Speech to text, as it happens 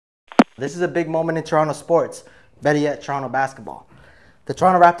This is a big moment in Toronto sports, better yet, Toronto basketball. The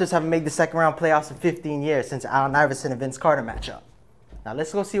Toronto Raptors haven't made the second round playoffs in 15 years since Allen Iverson and Vince Carter matchup. Now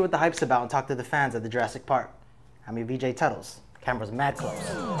let's go see what the hype's about and talk to the fans at the Jurassic Park. I'm your VJ Tuttles. Camera's mad close.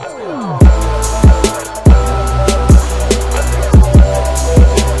 Let's go.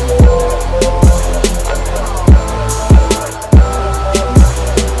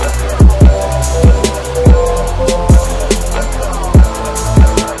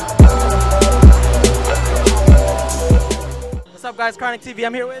 What's up, guys? Chronic TV.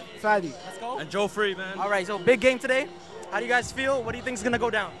 I'm here with Fadi. Let's go. And Joe Free, man. All right, so big game today. How do you guys feel? What do you think is gonna go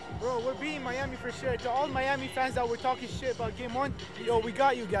down? Bro, we're beating Miami for sure. To all Miami fans that were talking shit about game one, yo, we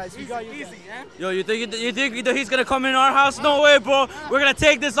got you guys. We got you. Easy, man. Yo, you think he's gonna come in our house? No way, bro. We're gonna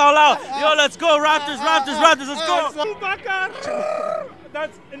take this all out. Yo, let's go, Raptors, Raptors, Raptors. Let's go. Chewbacca!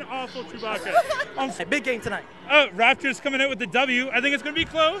 That's an awful Chewbacca. Big game tonight. Raptors coming out with the W. I think it's going to be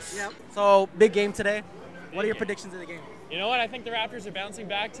close. Yep. So, big game today. What are your predictions of the game? You know what? I think the Raptors are bouncing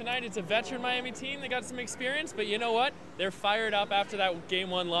back tonight. It's a veteran Miami team. They got some experience, but you know what? They're fired up after that game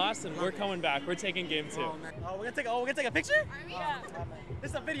one loss, and we're coming back. We're taking game two. We're gonna take a picture? Yeah.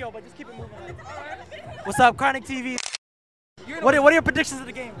 This is a video, but just keep it moving. What's up, Chronic TV? What are your predictions of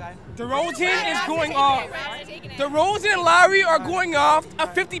the game, guys? DeRozan is going off. DeRozan and Lowry are going off a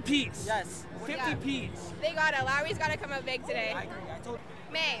 50 piece. Yes. 50 piece. They got it. Lowry's got to come up big today. I agree. I told you.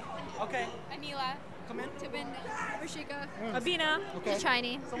 May. Okay. Anila. Come in. Tibin. Rashika. Abina. Okay.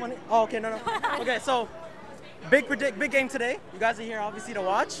 Shiny. Someone. Oh, okay. No. Okay, so big game today. You guys are here obviously to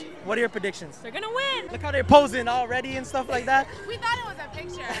watch. What are your predictions? They're gonna win. Look how they're posing already and stuff like that. We thought it was a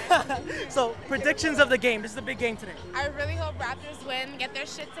picture. So predictions of the game. This is a big game today. I really hope Raptors win, get their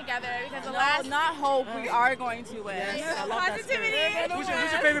shit together because the No, last. not hope. We are going to win. Yes, I love that Positivity. spirit. Who's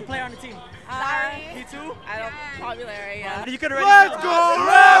your favorite player on the team? Sorry. Me too. I don't. Probably Larry. Yeah. You could already. Let's go,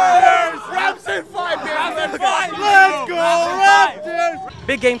 Raptors! Raps in 5, baby! Raps in 5! Let's go, Raptors!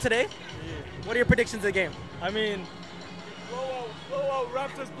 Big game today. What are your predictions of the game? I mean, Blowout,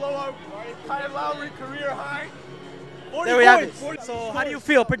 Raptors blowout. Kyle Lowry, career high. 40 There we have it. points. So how do you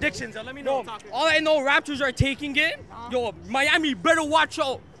feel? Predictions? Let me know. All I know, Raptors are taking it. Yo, Miami better watch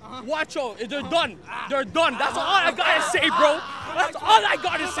out. Watch out. They're done. They're done. That's all I gotta say, bro. That's all I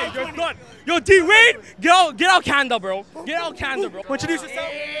gotta say. They're done. Yo, D-Wade, get out Canada, bro. Get out Canada, bro. Introduce yourself.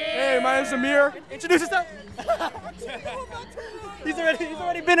 Hey, my name's Amir. Introduce yourself. He's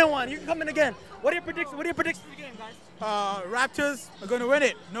already been in one. You can come in again. What are your predictions? What are your predictions of the game, guys? Raptors are going to win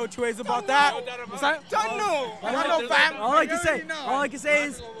it. No two ways about that. What's that? Don't know. fam. All I can say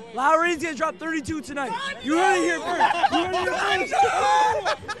is Lowry's gonna drop 32 tonight. You heard it here first. You heard it here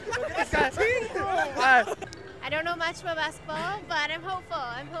first. I don't know much about basketball, but I'm hopeful.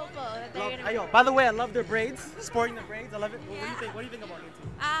 That they're gonna win. By the way, I love their braids. Sporting the braids. I love it. What do you think? What do you think about your team?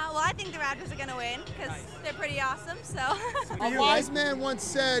 Well, I think the Raptors are gonna win because they're pretty awesome. So. A wise man once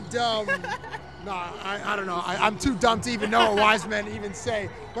said, I don't know. I'm too dumb to even know what wise men even say.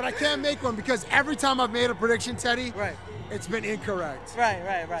 But I can't make one because every time I've made a prediction, Teddy, it's been incorrect.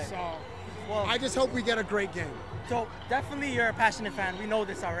 Right. So, well, I just hope we get a great game. So definitely you're a passionate fan. We know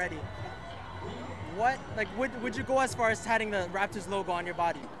this already. Would you go as far as having the Raptors logo on your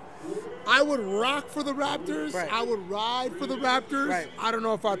body? I would rock for the Raptors. Right. I would ride for the Raptors. Right. I don't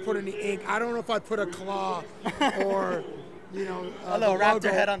know if I'd put any ink. I don't know if I'd put a claw or, a little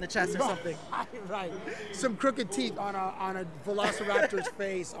raptor head on the chest or something. Right. Some crooked teeth on a Velociraptor's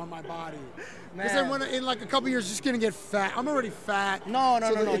face on my body. Because then in like a couple years, just gonna get fat. I'm already fat. No.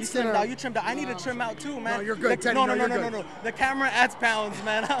 You trimmed out. I need to trim out too, man. No, you're good, Teddy. No. The camera adds pounds,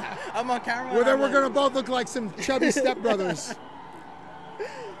 man. I'm on camera. Well, then we're gonna both look like some chubby stepbrothers.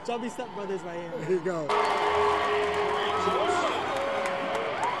 Chubby stepbrothers right here. Here you go.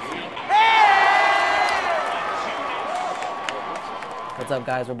 What's up,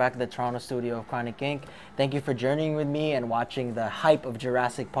 guys? We're back at the Toronto studio of Chronic Inc. Thank you for journeying with me and watching the hype of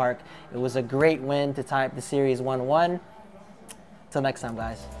Jurassic Park. It was a great win to tie up the series 1-1. Till next time,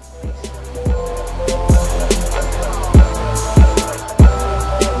 guys. Peace.